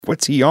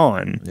what's he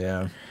on?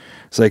 Yeah.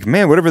 It's like,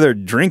 man, whatever they're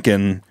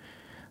drinking,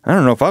 I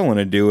don't know if I want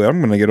to do it. I'm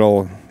going to get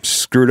all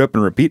screwed up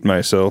and repeat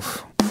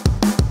myself.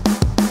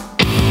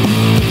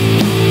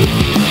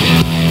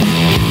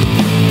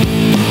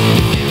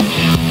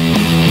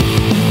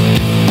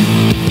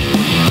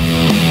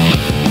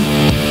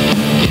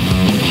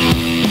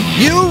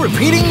 You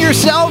repeating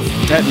yourself?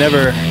 That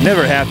never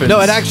happens.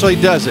 No, it actually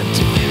doesn't.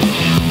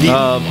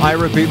 I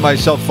repeat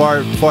myself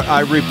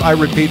I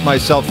repeat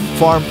myself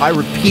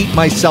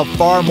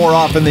far more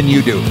often than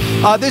you do.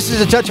 This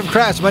is A Touch of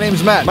Crass. My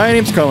name's Matt. My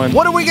name's Colin.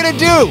 What are we gonna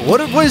do? What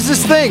is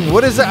this thing?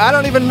 What is it? I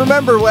don't even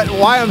remember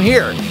why I'm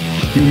here.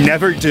 You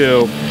never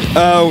do.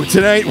 Oh,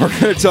 tonight we're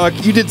going to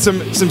talk. You did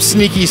some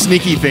sneaky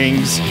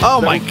things.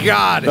 Oh my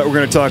God! That we're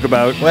going to talk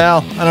about.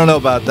 Well, I don't know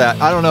about that.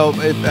 I don't know.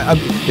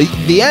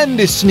 The end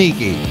is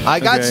sneaky. I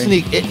got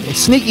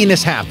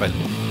sneakiness happened.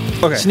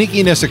 Okay.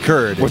 Sneakiness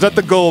occurred. Was that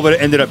the goal, but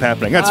it ended up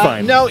happening? That's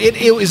fine. No,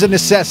 it was a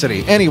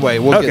necessity. Anyway,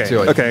 we'll get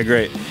to it. Okay,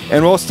 great.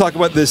 And we'll also talk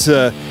about this.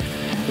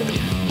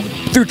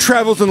 Through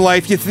travels in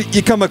life,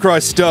 you come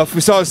across stuff.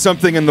 We saw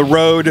something in the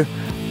road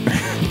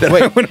that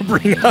I want to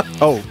bring up.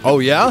 Oh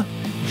yeah?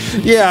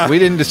 Yeah. We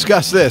didn't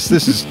discuss this.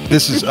 This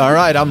is all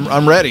right.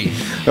 I'm ready.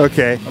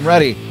 Okay. I'm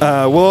ready.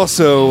 We'll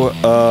also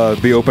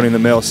be opening the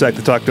mail sack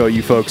to talk to all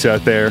you folks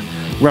out there.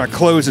 We're going to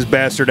close this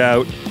bastard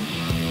out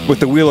with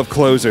the wheel of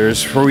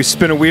closers, where we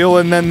spin a wheel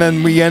and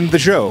then we end the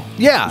show.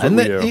 Yeah, and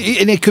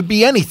it could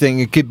be anything.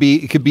 It could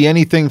be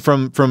anything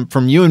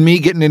from you and me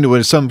getting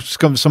into some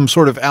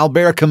sort of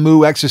Albert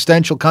Camus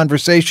existential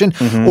conversation,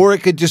 or it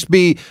could just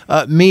be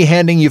me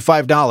handing you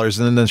 $5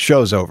 and then the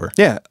show's over.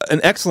 Yeah,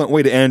 an excellent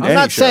way to end. I'm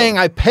not saying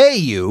I pay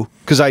you,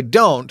 because I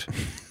don't.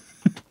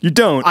 You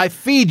don't. I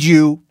feed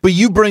you, but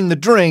you bring the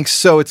drinks,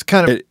 so it's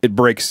kind of... It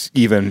breaks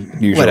even,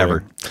 usually.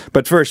 Whatever.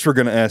 But first, we're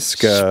going to ask...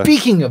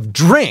 Speaking of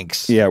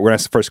drinks... Yeah, we're going to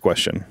ask the first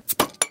question.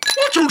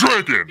 What you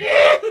drinking?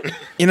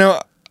 You know,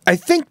 I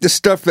think the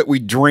stuff that we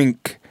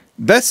drink,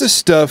 that's the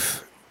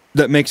stuff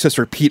that makes us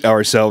repeat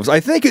ourselves. I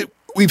think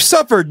we've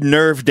suffered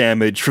nerve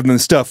damage from the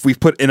stuff we've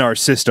put in our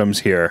systems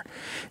here.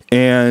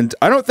 And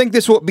I don't think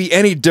this will be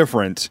any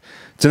different.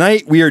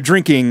 Tonight, we are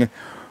drinking...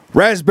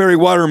 Raspberry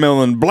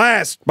Watermelon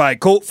Blast by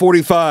Colt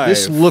 45.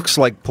 This looks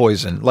like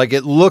poison. Like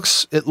it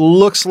looks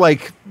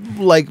like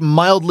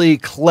mildly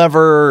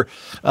cleverly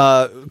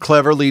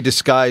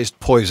disguised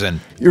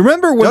poison. You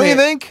remember when you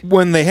think?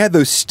 When they had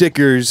those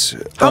stickers?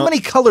 How many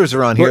colors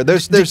are on here? Do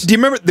you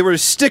remember there were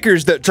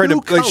stickers that tried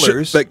to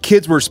that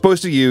kids were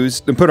supposed to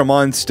use and put them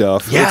on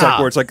stuff?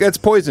 Yeah. It's like that's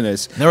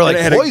poisonous. They were like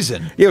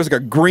poison. It was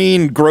like a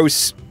green,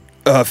 gross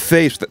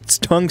face with its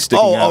tongue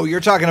sticking out. Oh, you're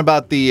talking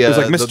about the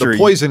like the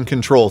poison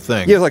control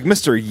thing. Yeah, like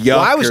Mr. Yuck.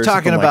 Well, I was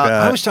talking about like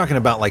I was talking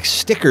about like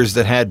stickers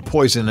that had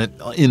poison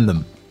in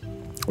them.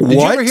 What? Did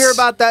you ever hear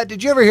about that?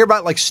 Did you ever hear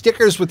about like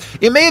stickers with?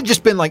 It may have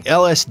just been like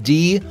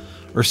LSD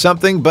or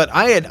something, but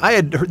I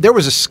had heard, there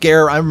was a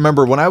scare. I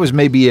remember when I was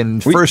maybe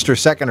in first or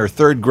second or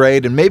third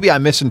grade, and maybe I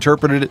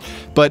misinterpreted it,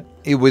 but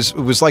it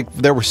was like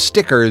there were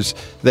stickers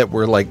that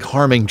were like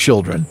harming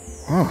children,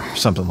 or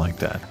something like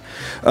that.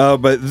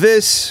 But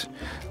this.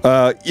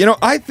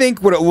 I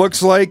think what it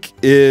looks like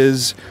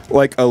is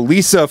like a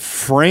Lisa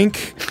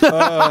Frank.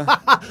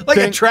 Like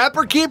a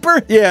trapper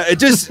keeper? Yeah, it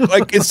just,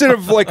 like, instead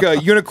of like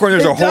a unicorn,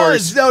 there's a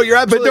horse. No, you're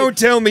absolutely... But don't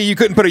tell me you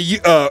couldn't put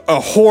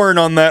a horn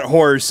on that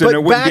horse and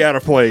it wouldn't be out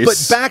of place.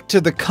 But back to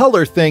the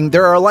color thing,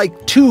 there are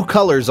like two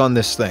colors on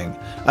this thing.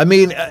 I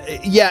mean,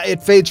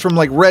 it fades from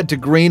like red to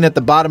green at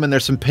the bottom, and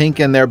there's some pink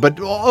in there. But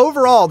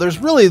overall, there's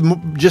really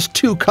just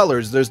two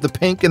colors. There's the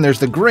pink and there's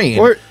the green.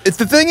 The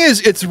thing is,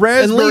 it's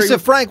raspberry. And Lisa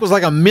Frank was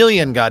like a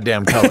million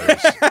goddamn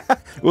colors.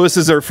 Well, this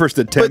is her first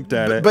attempt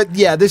at it. But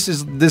yeah, this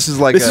is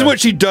like this is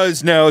what she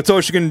does now. It's all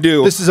she can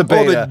do. This is a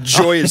beta. All the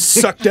joy is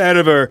sucked out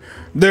of her.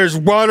 There's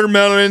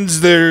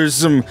watermelons. There's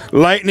some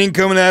lightning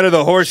coming out of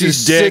the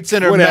horse's dick. She sits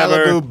in her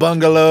Malibu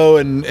bungalow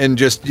and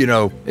just,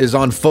 is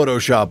on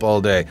Photoshop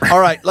all day. All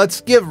right,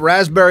 let's give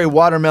Raspberry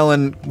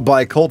Watermelon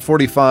by Colt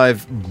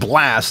 45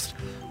 Blast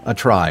a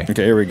try.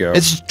 Okay, here we go.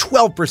 It's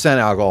 12%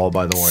 alcohol,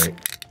 by the way.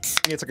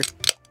 It's like a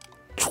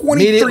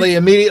 23.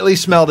 Immediately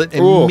smelled it.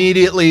 Ooh.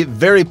 Immediately,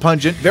 very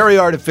pungent, very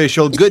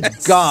artificial. Good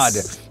God.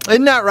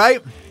 Isn't that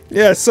right?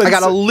 Yes. I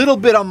got a little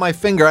bit on my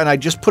finger, and I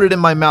just put it in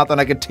my mouth,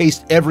 and I could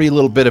taste every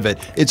little bit of it.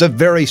 It's a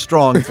very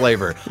strong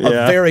flavor, a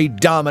very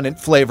dominant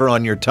flavor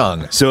on your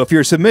tongue. So if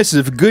you're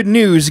submissive, good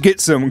news, get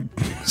some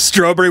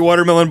Strawberry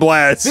Watermelon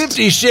Blast.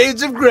 50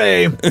 Shades of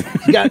Grey.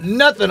 Got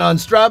nothing on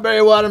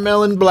Strawberry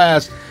Watermelon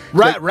Blast.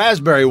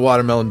 Raspberry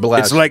Watermelon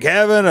Blast. It's like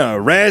having a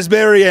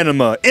raspberry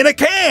enema in a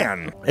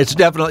can. You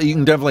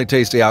can definitely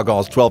taste the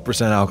alcohol. It's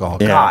 12% alcohol.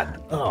 Yeah.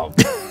 God. Oh.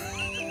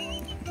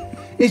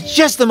 It's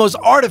just the most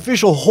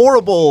artificial,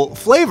 horrible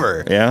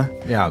flavor. Yeah?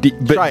 Yeah.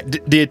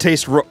 Do you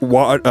taste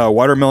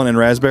watermelon and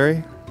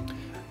raspberry?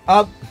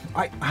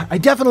 I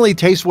definitely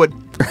taste what.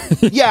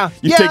 Yeah,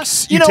 You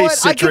taste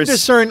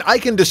citrus. I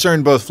can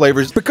discern both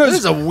flavors because this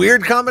is a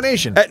weird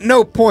combination. At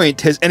no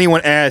point has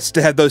anyone asked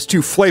to have those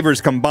two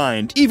flavors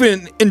combined,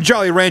 even in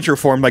Jolly Rancher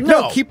form. Like,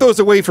 no, keep those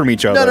away from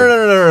each other.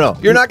 No.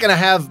 You're not going to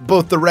have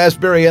both the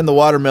raspberry and the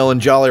watermelon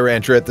Jolly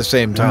Rancher at the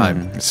same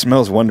time. It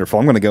smells wonderful.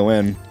 I'm going to go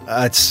in.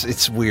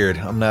 It's weird.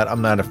 I'm not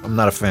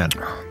a fan.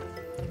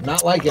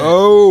 Not like it.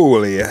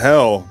 Holy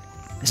hell!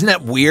 Isn't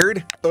that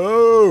weird?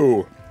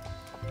 Oh.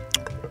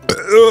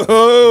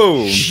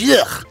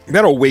 Ugh.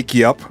 That'll wake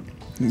you up.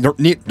 Don't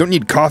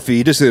need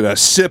coffee. Just a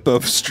sip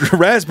of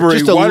raspberry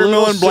Just a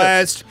watermelon little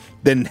blast,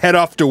 then head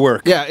off to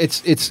work. Yeah,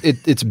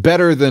 it's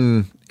better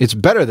than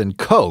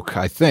Coke,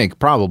 I think,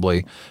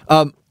 probably.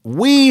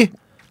 We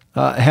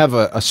have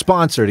a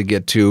sponsor to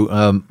get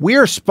to. We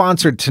are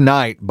sponsored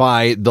tonight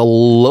by the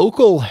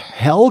local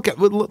Hell.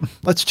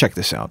 Let's check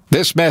this out.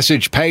 This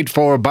message paid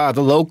for by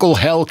the local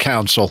Hell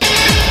Council.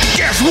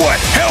 Guess what?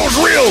 Hell's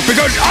real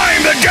because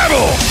I'm the devil,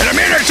 and I'm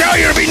here to tell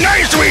you to be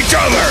nice to each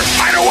other.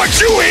 I don't want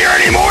you here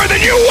any more than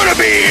you want to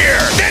be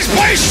here. This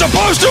place is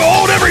supposed to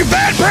hold every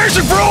bad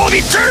person for all of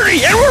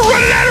eternity, and we're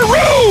running out of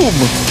room.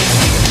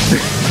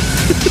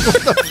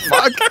 What the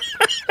fuck?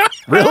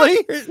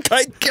 Really?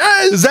 I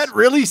guess. Is that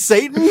really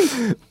Satan?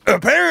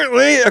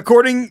 Apparently,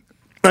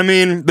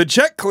 the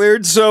check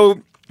cleared,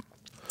 so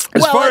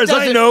as far as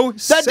I know,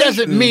 that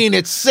doesn't mean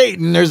it's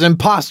Satan. There's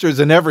imposters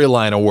in every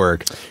line of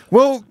work.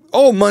 Well,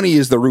 all money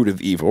is the root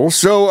of evil,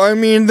 so,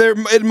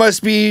 it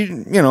must be,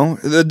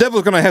 the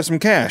devil's gonna have some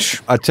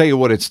cash. I'll tell you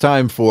what it's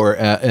time for,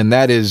 and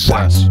that is...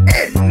 What's in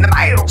the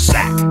mail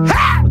sack?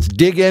 Ha! Let's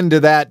dig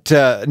into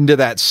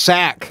that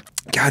sack.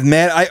 God,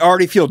 man, I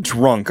already feel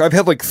drunk. I've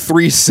had like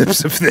 3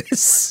 sips of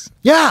this.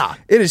 Yeah.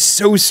 It is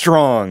so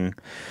strong.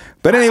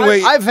 But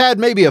anyway... I've had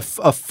maybe a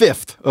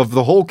fifth of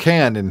the whole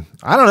can, and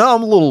I don't know,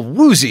 I'm a little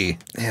woozy.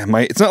 Yeah,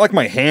 it's not like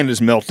my hand is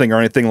melting or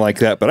anything like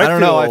that, but I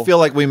don't know, I feel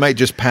like we might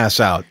just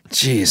pass out.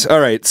 Jeez. All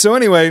right, so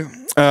anyway,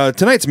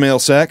 tonight's mail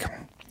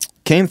sack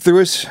came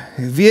through us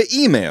via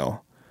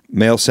email.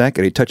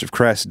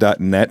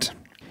 mailsack@atouchofcrass.net.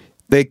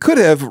 They could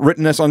have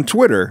written us on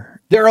Twitter.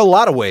 There are a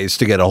lot of ways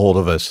to get a hold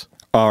of us.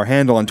 Our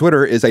handle on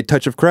Twitter is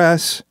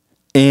 @touchofcrass.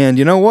 And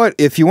you know what?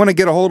 If you want to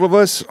get a hold of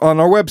us on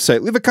our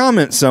website, leave a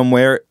comment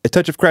somewhere at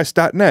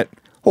touchofcrass.net.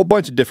 Whole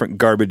bunch of different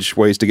garbage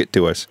ways to get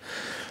to us.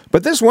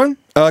 But this one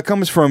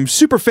comes from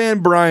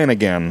Superfan Brian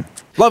again.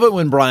 Love it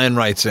when Brian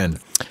writes in.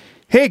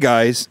 Hey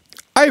guys,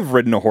 I've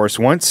ridden a horse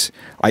once.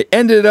 I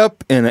ended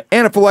up in an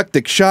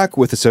anaphylactic shock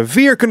with a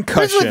severe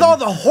concussion. What's with all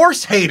the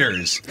horse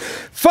haters?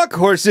 Fuck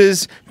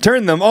horses,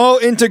 turn them all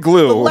into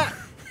glue.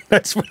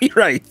 That's what he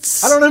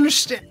writes. I don't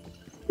understand.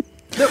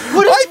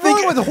 What is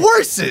wrong with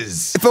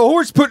horses? If a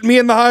horse put me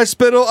in the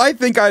hospital, I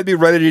think I'd be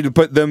ready to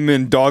put them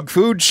in dog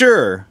food,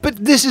 sure. But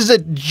this is a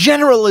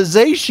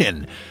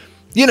generalization.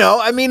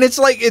 It's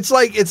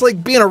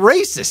like being a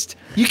racist.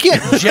 You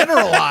can't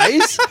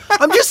generalize.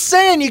 I'm just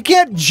saying you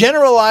can't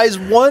generalize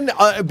one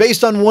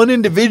based on one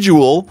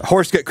individual.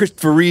 Horse got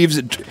Christopher Reeves.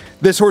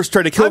 This horse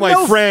tried to kill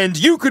my friend.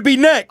 You could be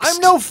next. I'm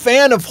no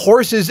fan of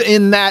horses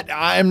in that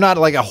I'm not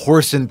like a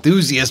horse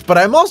enthusiast, but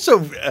I'm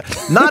also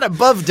not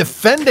above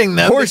defending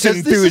them. Horse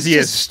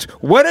enthusiast.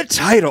 What a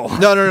title.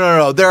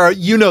 No. There are,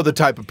 the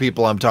type of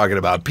people I'm talking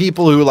about.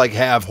 People who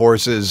have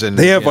horses and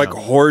they have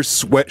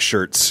horse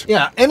sweatshirts.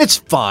 Yeah, and it's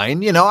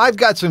fine. I've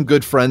got some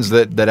good friends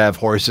that have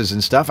horses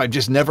and stuff. I've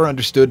just never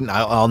understood, and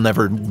I'll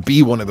never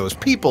be one of those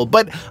people.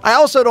 But I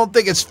also don't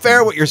think it's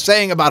fair what you're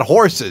saying about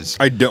horses.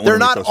 I don't. They're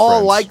not all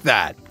friends like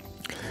that.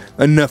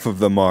 Enough of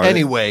them are.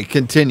 Anyway,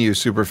 continue,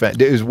 Superfan.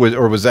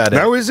 Or was that it?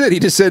 That was it. He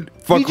just said,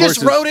 fuck horses. He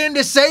just wrote in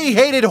to say he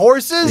hated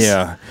horses?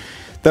 Yeah.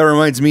 That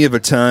reminds me of a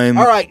time.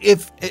 All right,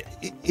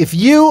 if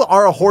you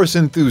are a horse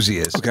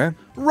enthusiast, okay,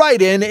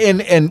 write in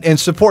and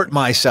support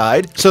my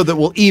side so that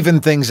we'll even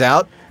things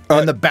out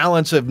and the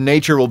balance of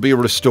nature will be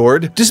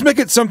restored. Just make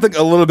it something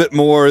a little bit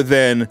more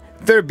than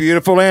they're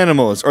beautiful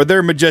animals or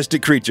they're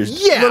majestic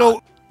creatures. Yeah.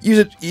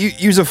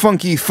 Use a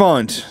funky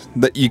font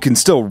that you can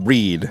still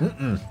read.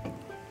 Mm-mm.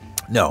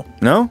 No.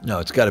 No? No,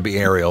 it's got to be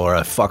Arial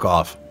or fuck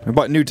off. How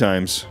about New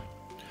Times?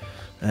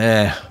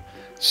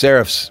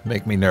 Serifs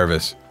make me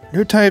nervous.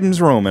 New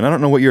Times Roman. I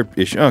don't know what your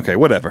issue... Okay,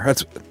 whatever.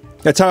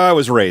 That's how I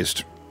was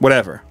raised.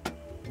 Whatever.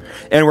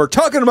 And we're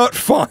talking about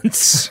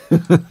fonts.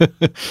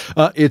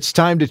 It's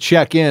time to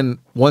check in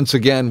once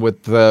again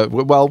with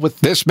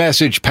this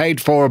message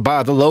paid for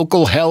by the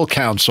local Hell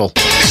Council.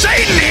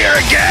 Satan here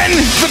again!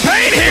 The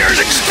pain here is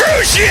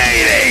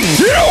excruciating!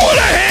 You don't want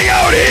to hang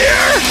out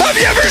here! Have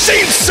you ever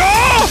seen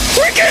Saw?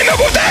 We came up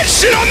with that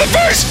shit on the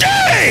first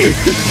day!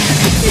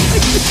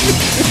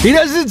 He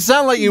doesn't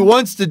sound like he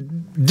wants to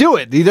do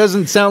it. He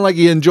doesn't sound like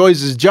he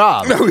enjoys his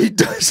job. No, he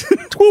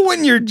doesn't. Well,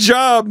 when your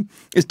job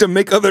is to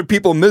make other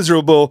people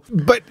miserable,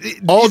 but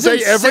all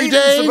day, every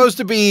day, supposed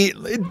to be.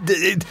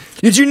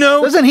 Did you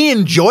know? Doesn't he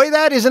enjoy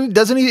that?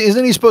 Isn't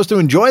he supposed to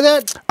enjoy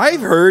that?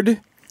 I've heard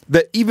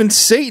that even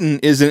Satan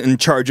isn't in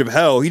charge of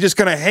hell. He just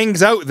kind of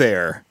hangs out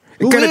there.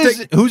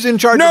 Who's in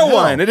charge of No hell?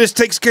 one. It just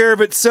takes care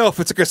of itself.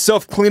 It's like a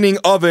self-cleaning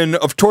oven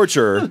of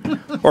torture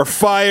or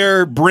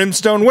fire,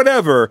 brimstone,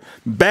 whatever.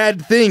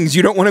 Bad things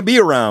you don't want to be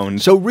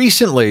around. So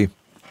recently,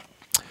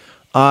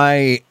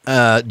 I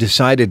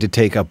decided to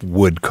take up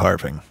wood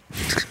carving.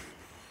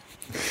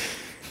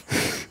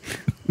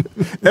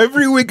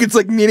 Every week it's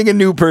like meeting a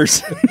new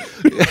person.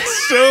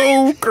 It's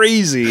so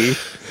crazy.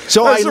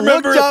 So I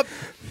looked up...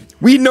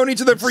 We'd known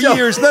each other for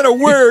years, not a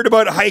word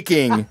about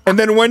hiking. And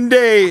then one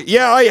day,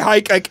 I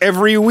hike like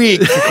every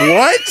week. Like,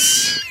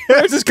 what?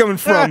 Where's this coming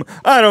from?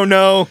 I don't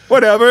know.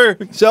 Whatever.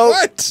 So,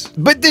 what?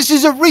 But this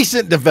is a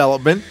recent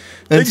development.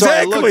 And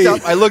Exactly. So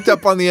I looked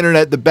up on the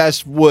internet the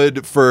best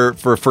wood for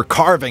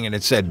carving, and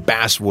it said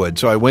basswood.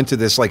 So I went to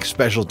this like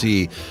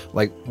specialty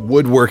like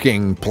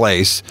woodworking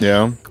place.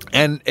 Yeah.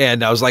 And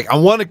I was like, I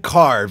want to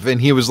carve, and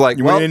he was like,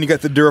 You went in, you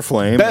got the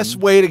Duraflame. Best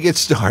way to get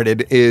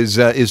started is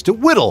to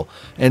whittle,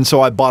 and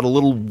so I bought a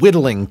little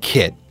whittling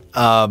kit.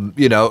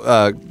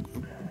 A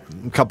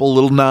couple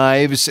little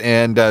knives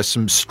and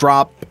some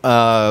stropping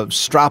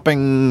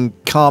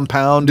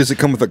compound. Does it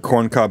come with a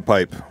corncob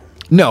pipe?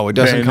 No, it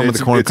doesn't come with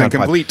a corncob pipe. It's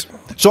incomplete.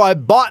 So I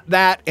bought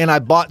that, and I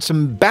bought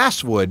some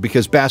basswood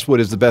because basswood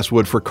is the best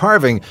wood for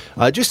carving.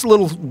 Just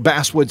little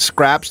basswood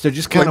scraps to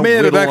just kind of made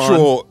out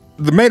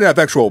of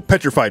actual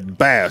petrified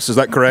bass. Is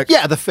that correct?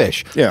 Yeah, the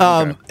fish.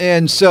 Yeah. Okay.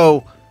 And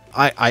so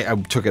I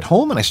took it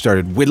home and I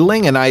started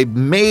whittling, and I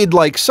made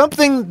like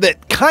something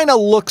that kind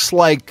of looks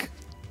like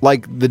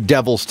the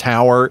Devil's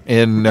Tower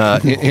in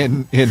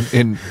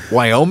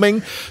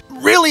Wyoming.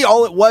 Really,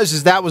 all it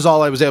was that was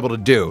all I was able to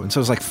do. And so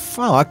I was like,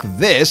 fuck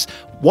this.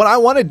 What I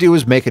want to do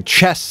is make a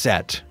chess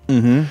set.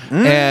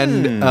 Mm-hmm.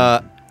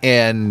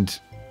 And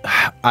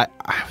I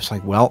was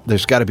like, well,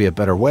 there's got to be a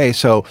better way.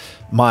 So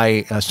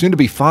my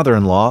soon-to-be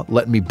father-in-law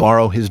let me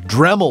borrow his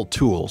Dremel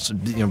tools.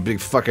 Big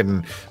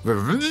fucking...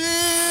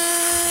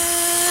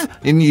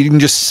 And you can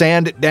just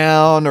sand it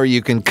down, or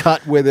you can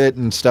cut with it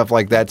and stuff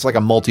like that. It's like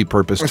a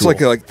multi-purpose tool.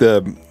 It's like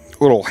the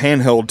little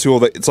handheld tool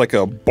that it's like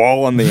a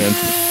ball on the end.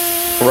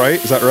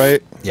 Right? Is that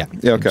right? Yeah.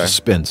 Yeah, okay. It just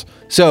spins.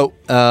 So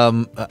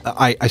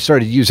I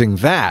started using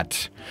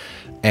that,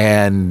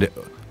 and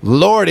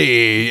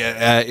Lordy,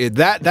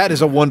 that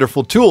is a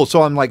wonderful tool.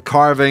 So I'm like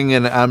carving,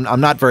 and I'm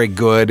not very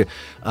good.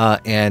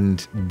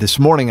 And this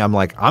morning I'm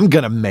like, I'm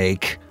gonna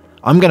make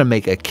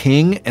a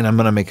king and I'm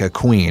gonna make a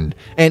queen.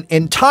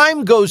 And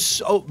time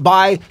goes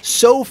by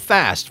so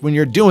fast when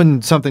you're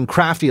doing something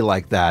crafty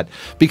like that,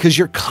 because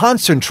you're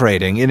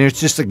concentrating, and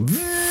it's just like,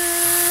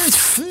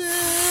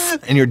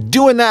 and you're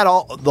doing that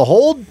the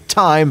whole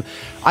time.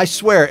 I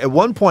swear, at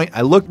one point,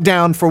 I looked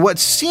down for what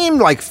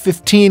seemed like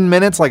 15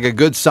 minutes, like a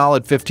good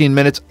solid 15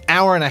 minutes,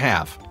 hour and a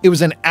half. It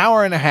was an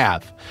hour and a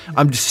half.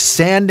 I'm just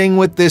sanding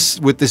with this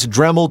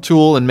Dremel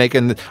tool and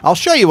making... I'll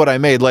show you what I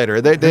made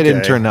later. They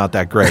didn't turn out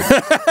that great.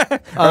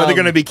 Are they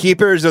going to be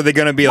keepers? Or are they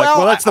going to be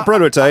well, that's the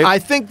prototype? I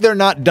think they're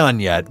not done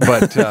yet,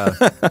 but...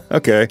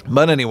 okay.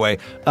 But anyway,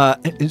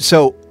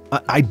 so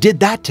I did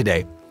that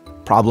today.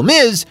 Problem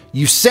is,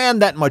 you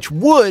sand that much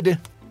wood,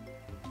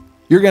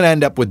 you're going to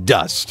end up with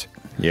dust.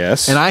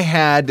 Yes. And I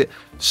had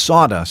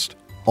sawdust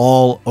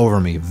all over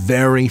me,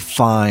 very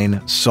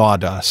fine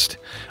sawdust,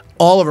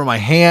 all over my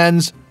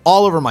hands,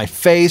 all over my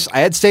face. I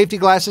had safety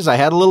glasses. I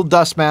had a little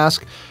dust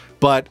mask,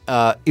 but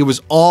it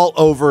was all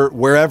over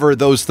wherever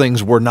those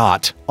things were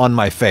not on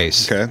my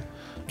face. Okay.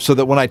 So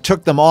that when I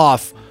took them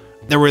off,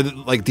 there were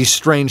like these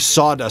strange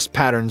sawdust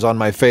patterns on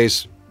my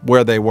face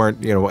where they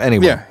weren't,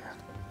 anyway. Yeah.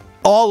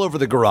 All over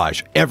the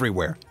garage,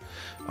 everywhere.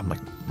 I'm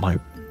like, my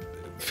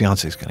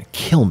fiance's going to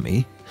kill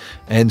me.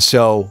 And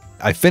so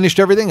I finished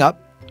everything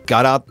up,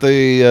 got out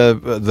the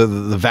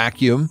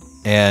vacuum,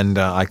 and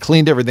I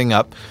cleaned everything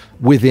up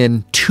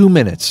within 2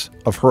 minutes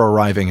of her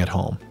arriving at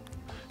home.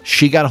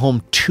 She got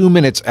home 2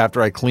 minutes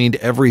after I cleaned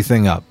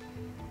everything up.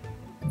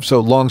 So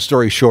long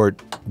story short,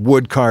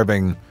 wood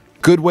carving,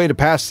 good way to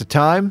pass the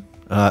time,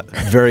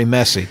 very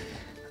messy.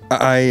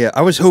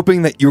 I was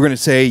hoping that you were going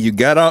to say you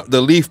got out the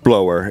leaf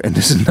blower and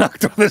just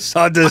knocked all the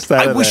sawdust out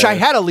of there. I wish I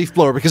had a leaf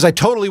blower, because I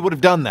totally would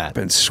have done that.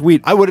 Been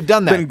sweet. I would have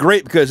done that. Been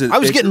great, because I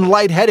was getting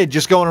lightheaded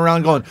just going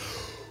around going...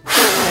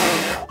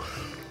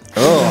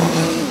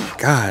 Oh,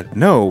 God,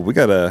 no. We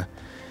got to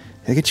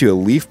get you a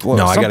leaf blower.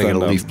 No, I got to get a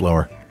leaf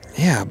blower.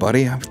 Yeah,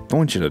 buddy. I don't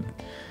want you to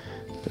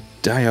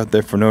die out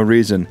there for no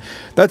reason.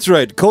 That's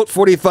right. Colt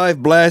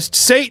 45 Blast,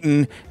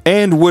 Satan,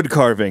 and wood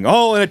carving.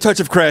 All in a touch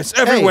of crest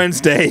every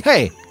Wednesday.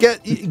 Hey,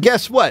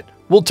 guess what?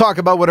 We'll talk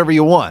about whatever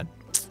you want.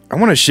 I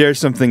want to share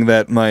something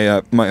that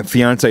my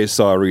fiance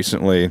saw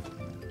recently.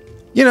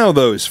 You know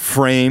those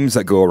frames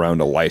that go around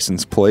a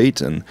license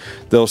plate, and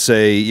they'll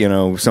say,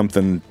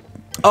 something...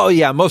 Oh,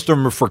 yeah, most of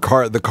them are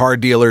for the car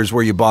dealers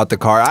where you bought the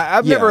car.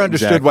 I've never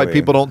understood why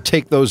people don't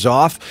take those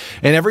off.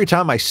 And every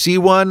time I see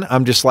one,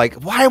 I'm just like,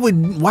 why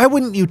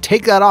wouldn't you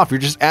take that off?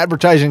 You're just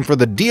advertising for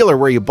the dealer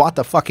where you bought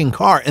the fucking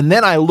car. And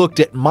then I looked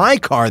at my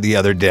car the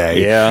other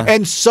day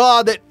and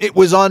saw that it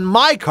was on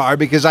my car,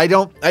 because I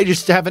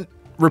just haven't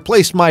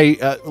replaced my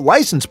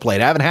license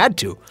plate. I haven't had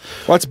to.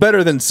 Well, it's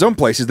better than some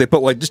places. They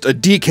put just a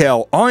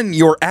decal on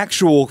your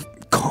actual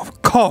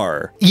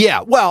car.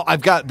 Yeah, well,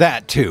 I've got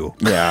that too.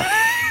 Yeah.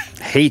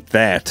 Hate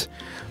that.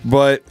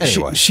 But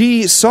Anyway.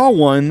 she saw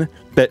one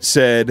that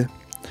said,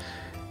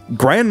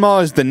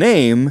 Grandma's the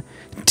name,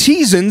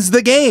 Teasin's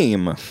the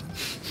game.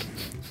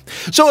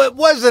 So it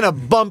wasn't a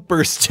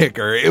bumper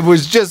sticker. It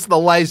was just the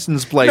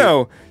license plate.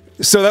 No.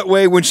 So that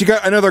way, when she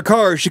got another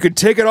car, she could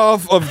take it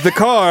off of the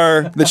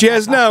car that she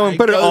has now and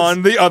put it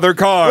on the other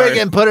car. We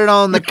can put it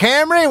on the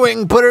Camry. We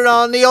can put it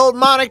on the old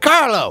Monte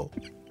Carlo.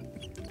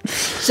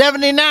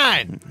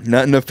 79.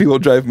 Not enough people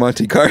drive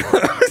Monte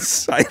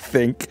Carlos, I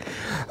think.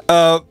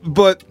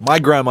 But, My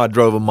grandma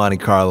drove a Monte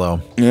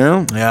Carlo.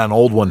 yeah. Yeah, an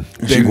old one.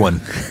 Big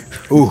one.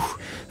 Ooh,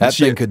 that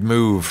she- thing could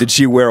move. Did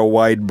she wear a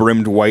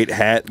wide-brimmed white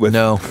hat with...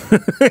 No.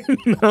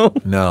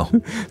 No.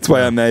 That's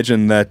why I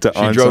imagine that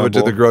She drove it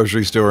to the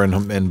grocery store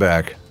and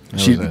back. That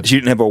She was it.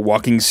 didn't have a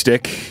walking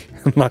stick,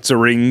 lots of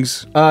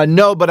rings.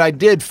 No, but I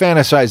did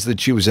fantasize that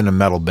she was in a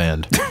metal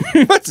band.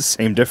 That's the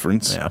same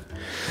difference. Yeah.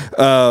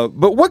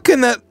 But what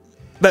can that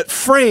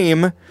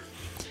frame,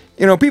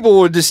 people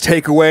would just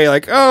take away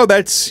like, oh,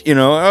 that's,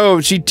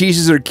 she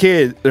teases her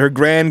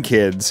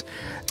grandkids.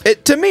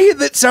 To me,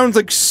 that sounds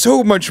like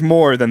so much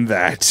more than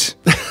that.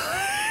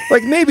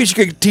 Like, maybe she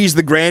could tease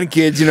the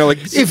grandkids,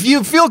 like... If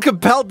you feel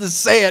compelled to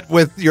say it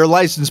with your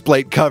license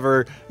plate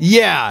cover,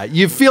 yeah,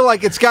 you feel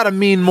like it's got to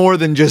mean more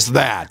than just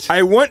that.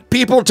 I want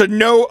people to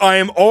know I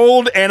am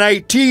old and I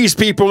tease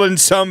people in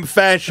some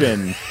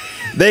fashion.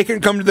 They can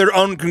come to their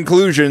own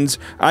conclusions.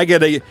 I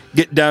gotta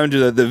get down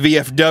to the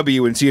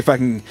VFW and see if I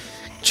can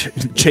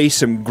chase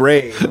some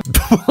gray.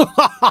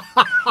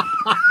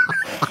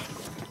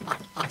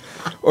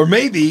 Or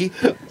maybe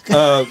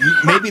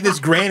this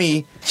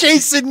granny...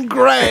 Chasing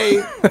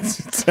Gray.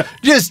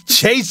 Just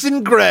chasing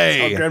Oh,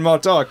 Gray. grandma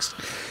talks.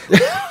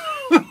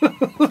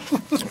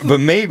 But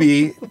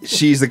maybe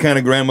she's the kind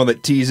of grandma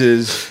that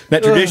teases,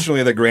 not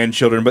traditionally the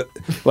grandchildren, but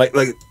like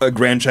a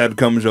grandchild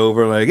comes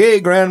over, like, hey,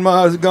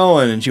 grandma, how's it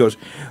going? And she goes,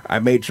 I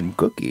made some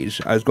cookies.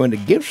 I was going to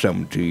give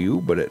some to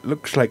you, but it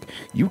looks like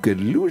you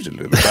could lose a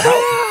little.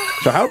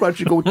 So how about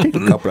you go take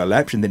a couple of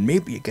laps and then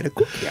maybe you get a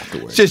cookie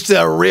afterwards? Just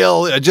a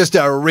real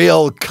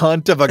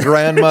cunt of a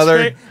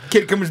grandmother.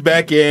 Kid comes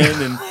back in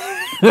and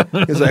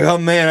he's like, oh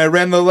man, I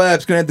ran the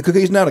laps. Can I have the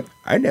cookies now? Like,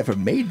 I never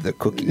made the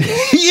cookies.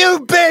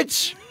 You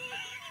bitch!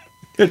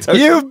 That's how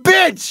You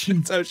bitch!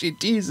 That's how she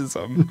teases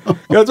them.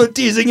 That's what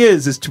teasing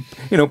is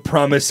to,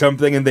 promise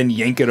something and then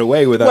yank it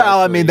away without. Well,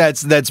 I actually mean,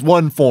 that's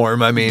one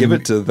form. I mean, give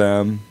it to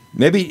them.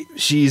 Maybe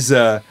she's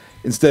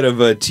instead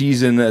of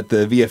teasing at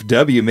the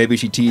VFW, maybe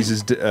she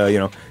teases,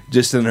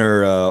 just in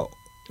her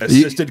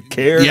assisted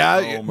care.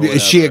 yeah, home or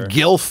is she a whatever.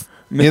 gilf?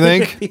 You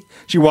think? Maybe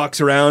she walks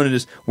around and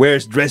just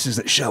wears dresses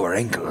that show her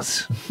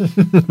ankles.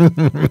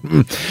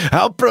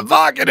 How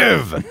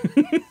provocative!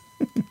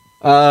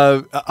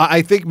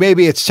 I think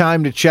maybe it's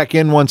time to check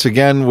in once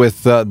again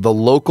with the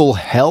local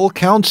Hell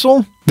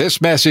Council.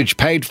 This message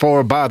paid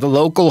for by the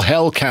local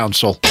Hell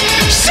Council.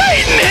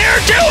 Satan here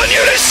telling you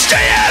to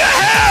stay out of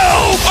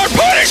hell! Our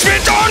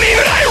punishments aren't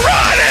even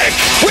ironic!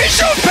 We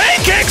shove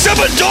pancakes up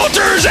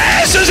adulterers'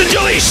 asses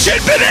until they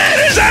shit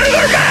bananas out of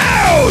their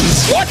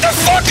mouths! What the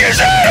fuck is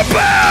that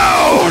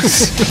about?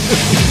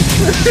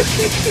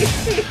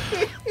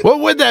 What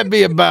would that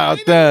be about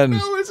then? No,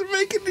 it doesn't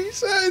make any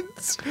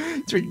sense.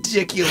 It's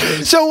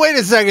ridiculous. So wait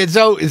a second.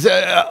 So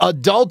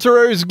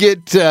adulterers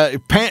get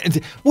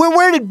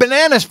where did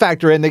bananas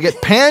factor in? They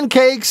get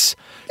pancakes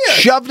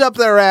shoved up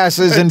their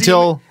asses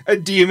until a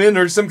demon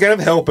or some kind of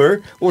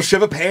helper will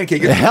shove a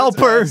pancake. A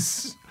helper?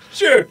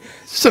 Sure.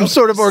 some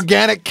sort of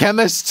organic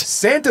chemist.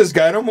 Santa's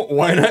got them.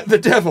 Why not the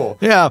devil?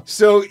 Yeah.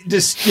 So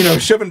just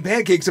shoving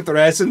pancakes up their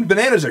ass and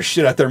bananas are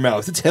shit out their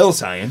mouths. It's hell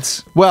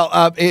science. Well,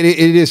 it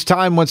is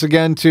time once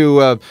again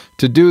to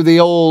do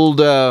the old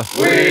wheel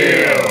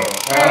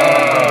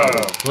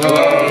of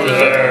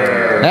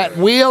closers. That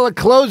wheel of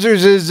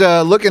closers is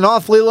looking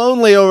awfully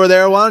lonely over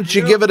there. Why don't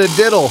you give it a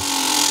diddle?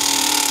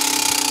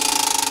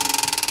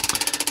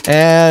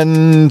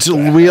 And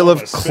wheel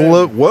of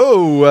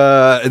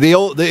whoa!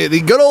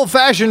 The good old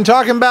fashioned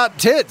talking about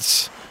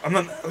tits. I'm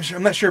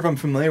not sure if I'm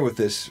familiar with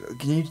this.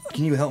 Can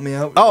you help me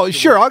out? Oh,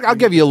 sure. I'll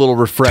give you a little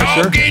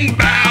refresher. Talking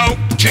about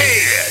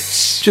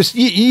tits. Just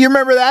you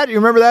remember that? You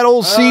remember that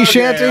old sea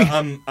shanty?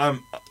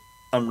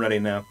 I'm ready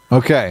now.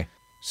 Okay.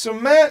 So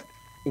Matt,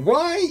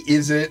 why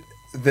is it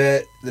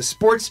that the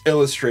Sports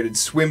Illustrated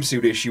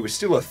swimsuit issue is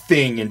still a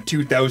thing in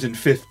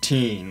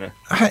 2015?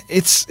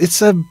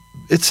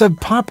 It's a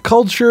pop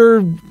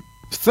culture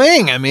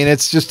thing. I mean,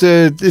 it's just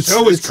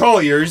So is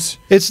Collier's.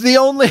 It's the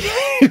only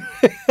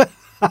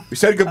We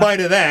said goodbye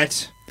to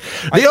that.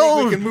 we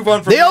can move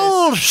on from this.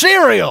 old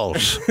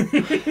cereals.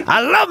 I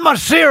love my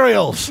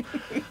cereals.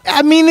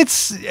 I mean,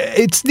 it's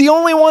the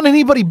only one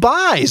anybody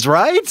buys,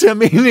 right? I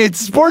mean, it's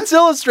Sports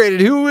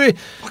Illustrated. Who Oh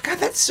God,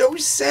 that's so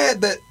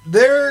sad that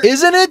they're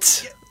isn't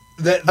it?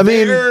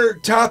 their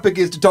topic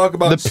is to talk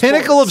about The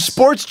pinnacle of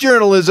sports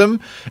journalism,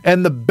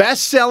 and the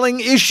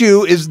best-selling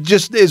issue is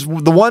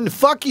the one.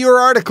 Fuck your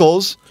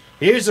articles.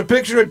 Here's a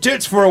picture of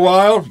tits for a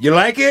while. You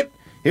like it?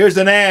 Here's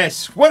an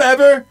ass.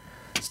 Whatever.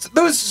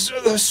 Those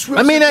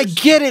I mean, I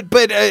get it,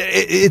 but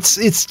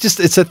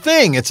it's a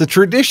thing. It's a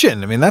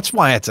tradition. I mean, that's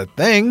why it's a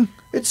thing.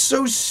 It's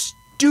so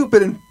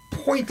stupid and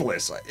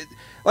pointless.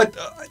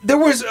 There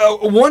was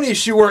one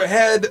issue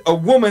where a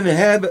woman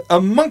had a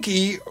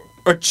monkey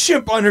or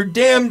chimp on her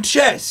damn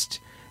chest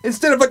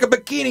instead of like a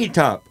bikini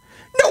top.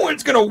 No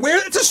one's gonna wear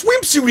it. It's a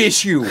swimsuit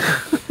issue.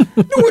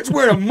 No one's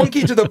wearing a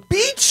monkey to the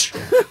beach.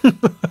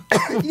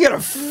 You gotta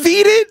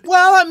feed it.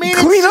 Well, I mean,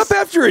 clean up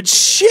after its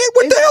shit.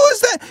 What the hell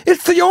is that?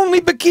 It's the only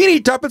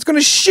bikini top that's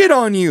gonna shit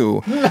on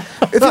you.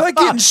 If you like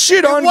getting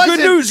shit on, good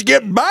news. You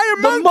get buy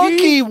a monkey. The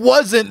monkey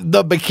wasn't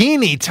the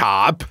bikini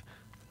top.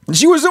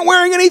 She wasn't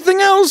wearing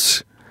anything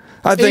else.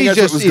 I think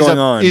that's what was going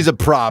on. He's a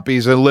prop.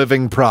 He's a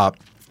living prop.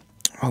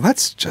 Oh,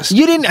 that's just...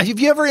 Have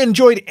you ever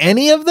enjoyed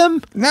any of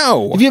them?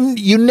 No.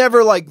 You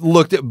never,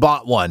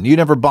 bought one? You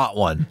never bought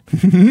one?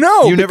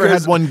 No. You never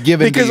had one given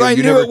to you? Because I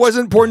knew it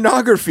wasn't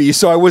pornography,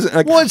 so I wasn't...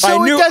 Like, well,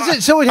 so it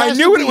doesn't... So it has I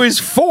knew what it was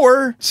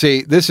for.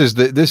 See, this is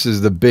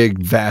the big,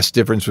 vast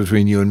difference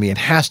between you and me.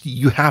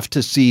 You have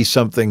to see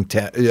something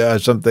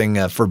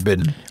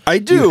forbidden. I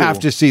do. You have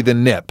to see the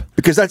nip.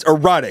 Because that's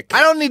erotic.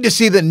 I don't need to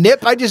see the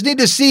nip. I just need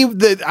to see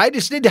I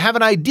just need to have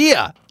an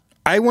idea.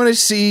 I want to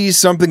see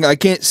something I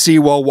can't see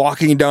while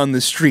walking down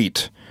the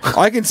street.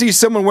 I can see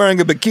someone wearing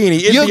a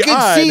bikini. You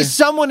can see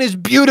someone as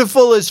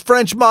beautiful as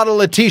French model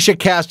Letitia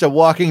Casta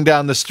walking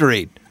down the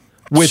street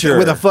with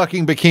a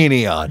fucking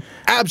bikini on.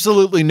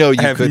 Absolutely no, you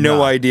could not. I have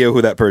no idea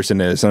who that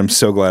person is, and I'm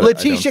so glad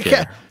Letitia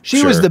Casta.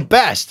 She was the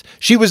best.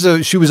 She was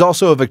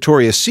also a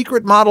Victoria's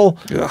Secret model.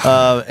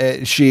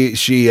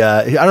 She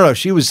I don't know.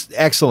 She was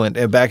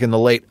excellent back in the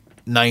late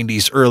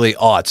 90s, early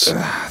aughts.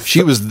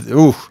 She was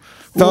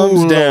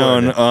thumbs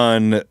down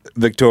on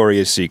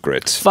Victoria's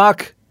Secret.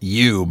 Fuck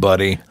you,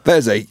 buddy.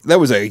 That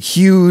was a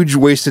huge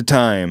waste of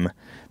time.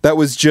 That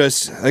was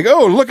just like,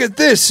 oh, look at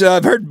this.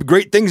 I've heard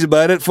great things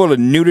about it, full of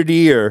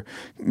nudity or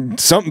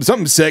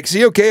something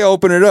sexy. Okay, I'll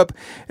open it up.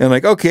 And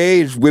like,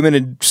 okay, it's women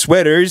in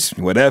sweaters,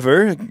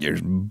 whatever.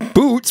 There's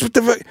boots. What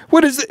the fuck?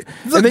 What is it?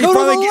 Go to the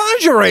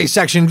lingerie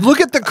section.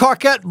 Look at the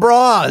coquette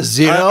bras,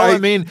 you know? I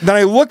mean, then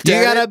I looked at it.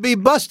 You gotta be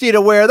busty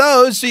to wear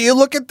those, so you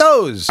look at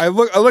those. I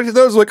looked at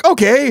those like,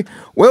 okay,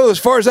 well, as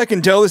far as I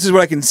can tell, this is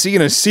what I can see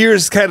in a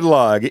Sears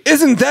catalog.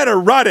 Isn't that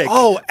erotic?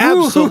 Oh,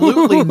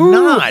 absolutely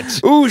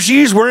not. Ooh,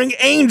 she's wearing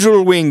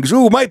angel wings.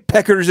 Ooh, my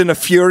pecker's in a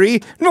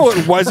fury. No,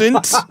 it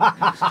wasn't. So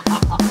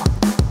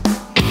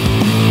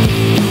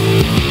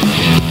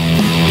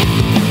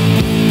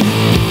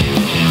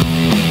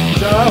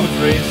I was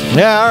raised.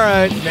 Yeah, all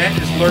right.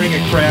 Matt is learning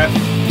a craft,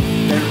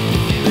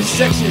 and the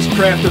sexiest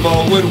craft of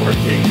all,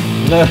 woodworking.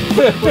 But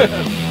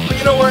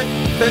you know what?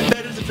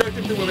 That is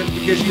attractive to women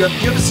because you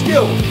have a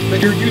skill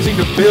that you're using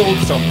to build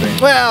something.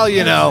 Well,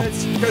 you know,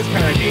 that's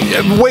kind of neat.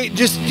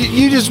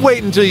 You just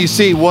wait until you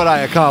see what I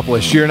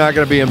accomplish. You're not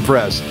going to be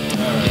impressed. All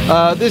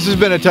right. This has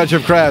been A Touch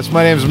of Crafts.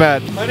 My name's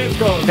Matt. My name's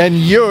Colin. And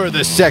you're the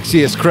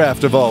sexiest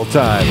craft of all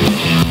time.